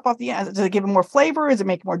you chop off the end? Does it give it more flavor? Does it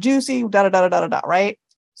make it more juicy? Right?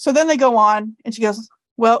 So then they go on and she goes,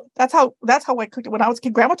 well, that's how I cooked it when I was a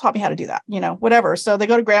kid. Grandma taught me how to do that, whatever. So they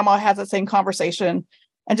go to grandma, has that same conversation.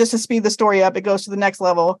 And just to speed the story up, it goes to the next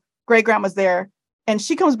level. Great grandma's there and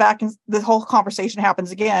she comes back and the whole conversation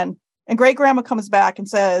happens again. And great grandma comes back and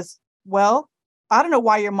says, well, I don't know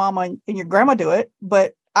why your mama and your grandma do it,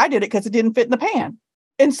 but I did it because it didn't fit in the pan.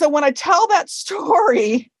 And so when I tell that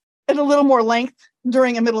story in a little more length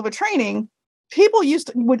during the middle of a training, people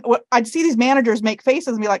I'd see these managers make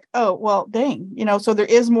faces and be like, oh, well, dang, so there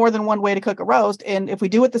is more than one way to cook a roast. And if we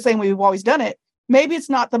do it the same way we've always done it, maybe it's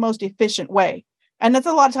not the most efficient way. And that's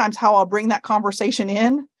a lot of times how I'll bring that conversation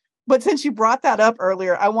in. But since you brought that up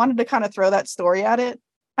earlier, I wanted to kind of throw that story at it.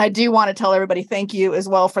 I do want to tell everybody thank you as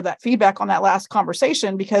well for that feedback on that last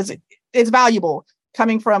conversation, because it's valuable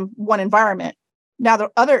coming from one environment. Now,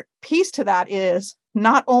 the other piece to that is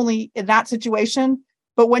not only in that situation,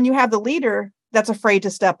 but when you have the leader that's afraid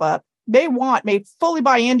to step up, may fully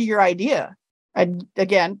buy into your idea.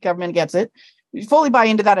 Again, government gets it. fully buy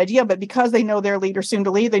into that idea, but because they know their leader soon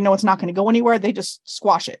to leave, they know it's not going to go anywhere. They just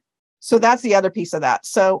squash it. So that's the other piece of that.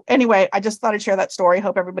 So anyway, I just thought I'd share that story.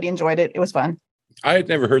 Hope everybody enjoyed it. It was fun. I had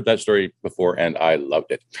never heard that story before, and I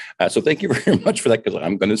loved it. So thank you very much for that, because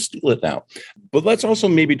I'm going to steal it now. But let's also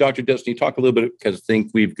maybe, Dr. Destiny, talk a little bit, because I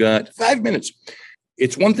think we've got 5 minutes.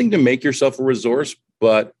 It's one thing to make yourself a resource,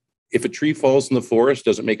 but if a tree falls in the forest,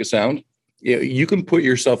 doesn't make a sound. You can put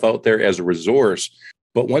yourself out there as a resource,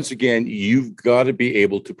 but once again, you've got to be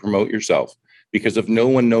able to promote yourself, because if no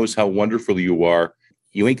one knows how wonderful you are,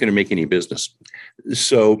 you ain't going to make any business.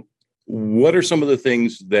 So what are some of the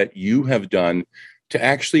things that you have done to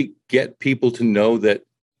actually get people to know that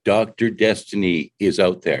Dr. Destiny is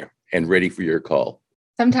out there and ready for your call?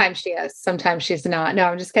 Sometimes she is, sometimes she's not. No,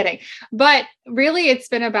 I'm just kidding. But really, it's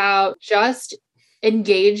been about just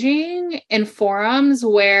engaging in forums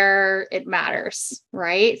where it matters,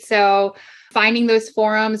 right? So finding those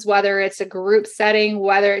forums, whether it's a group setting,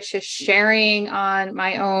 whether it's just sharing on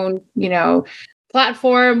my own,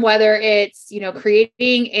 platform, whether it's,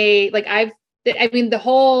 creating the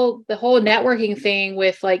whole networking thing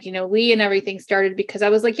with Lee and everything started because I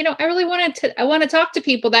was like, I really want to talk to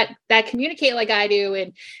people that communicate like I do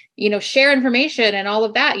and, share information and all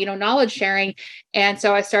of that, knowledge sharing. And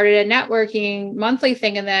so I started a networking monthly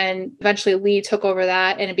thing. And then eventually Lee took over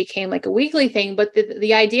that and it became like a weekly thing. But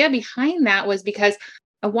the idea behind that was because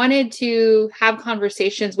I wanted to have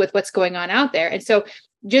conversations with what's going on out there. And so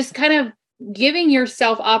just kind of giving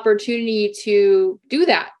yourself opportunity to do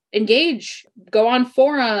that, engage, go on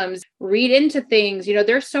forums, read into things.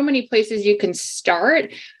 There's so many places you can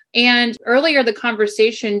start. And earlier, the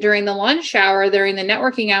conversation during the lunch hour, during the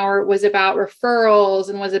networking hour was about referrals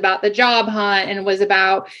and was about the job hunt and was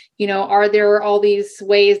about, are there all these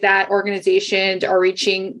ways that organizations are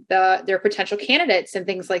reaching their potential candidates and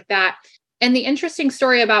things like that. And the interesting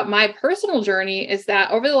story about my personal journey is that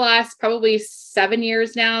over the last probably 7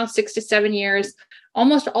 years now, 6 to 7 years,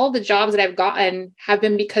 almost all the jobs that I've gotten have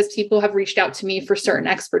been because people have reached out to me for certain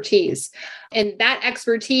expertise. And that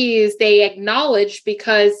expertise they acknowledge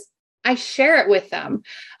because I share it with them.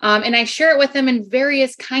 And I share it with them in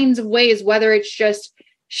various kinds of ways, whether it's just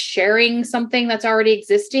sharing something that's already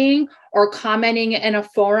existing or commenting in a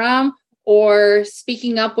forum or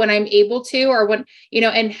speaking up when I'm able to, or when,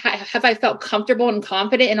 and have I felt comfortable and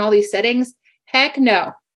confident in all these settings? Heck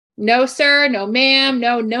no. No, sir. No, ma'am.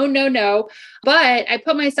 No. But I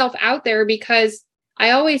put myself out there because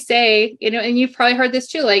I always say, and you've probably heard this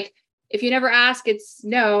too, like, if you never ask, it's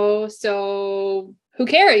no. So who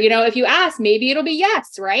cares? If you ask, maybe it'll be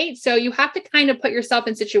yes, right? So you have to kind of put yourself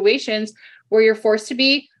in situations where you're forced to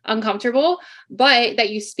be uncomfortable, but that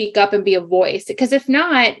you speak up and be a voice. Because if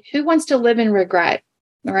not, who wants to live in regret,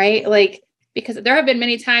 right? Because there have been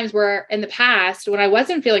many times where in the past, when I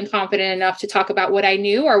wasn't feeling confident enough to talk about what I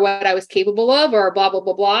knew or what I was capable of or blah, blah,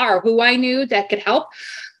 blah, blah, or who I knew that could help,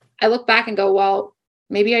 I look back and go, well,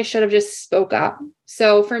 maybe I should have just spoke up.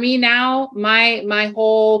 So for me now, my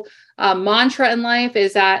whole mantra in life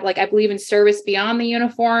is that I believe in service beyond the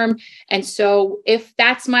uniform. And so if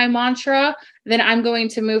that's my mantra, then I'm going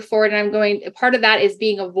to move forward. And part of that is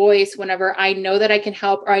being a voice whenever I know that I can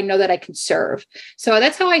help or I know that I can serve. So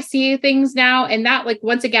that's how I see things now. And that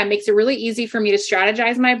once again, makes it really easy for me to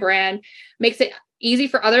strategize my brand, makes it easy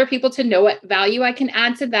for other people to know what value I can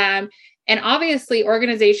add to them. And obviously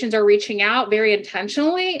organizations are reaching out very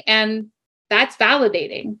intentionally, and that's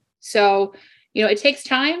validating. So, it takes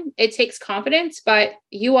time, it takes confidence, but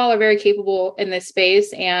you all are very capable in this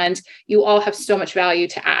space and you all have so much value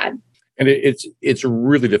to add. And it's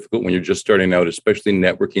really difficult when you're just starting out, especially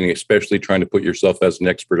networking, especially trying to put yourself as an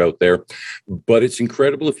expert out there. But it's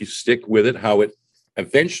incredible if you stick with it, how it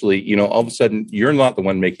eventually, all of a sudden, you're not the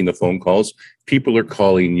one making the phone calls. People are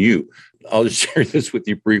calling you. I'll just share this with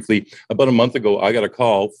you briefly. About a month ago, I got a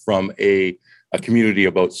call from a community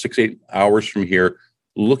about 6-8 hours from here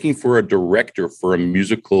looking for a director for a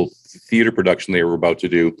musical theater production they were about to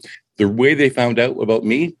do. The way they found out about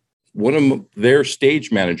me, one of their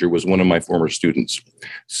stage manager was one of my former students.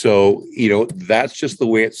 So, that's just the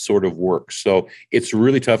way it sort of works. So it's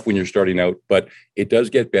really tough when you're starting out, but it does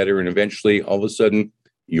get better. And eventually, all of a sudden,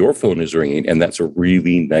 your phone is ringing, and that's a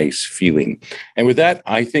really nice feeling. And with that,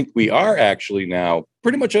 I think we are actually now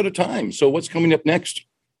pretty much out of time. So what's coming up next?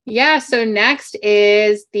 Yeah. So next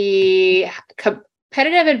is the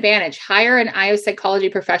competitive advantage, hire an IO psychology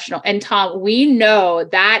professional. And Tom, we know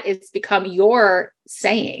that it's become your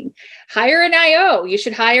saying, hire an IO. You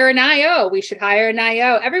should hire an IO. We should hire an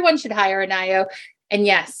IO. Everyone should hire an IO. And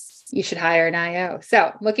yes, you should hire an IO.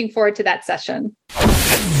 So looking forward to that session.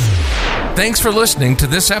 Thanks for listening to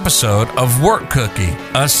this episode of Work Cookie,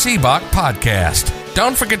 a CBOC podcast.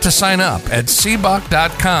 Don't forget to sign up at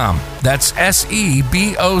cboc.com. That's SEBOC.com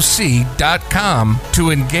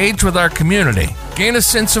to engage with our community, gain a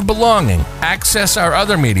sense of belonging, access our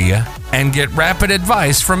other media, and get rapid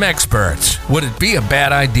advice from experts. Would it be a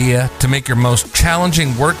bad idea to make your most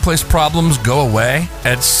challenging workplace problems go away?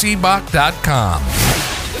 At cboc.com.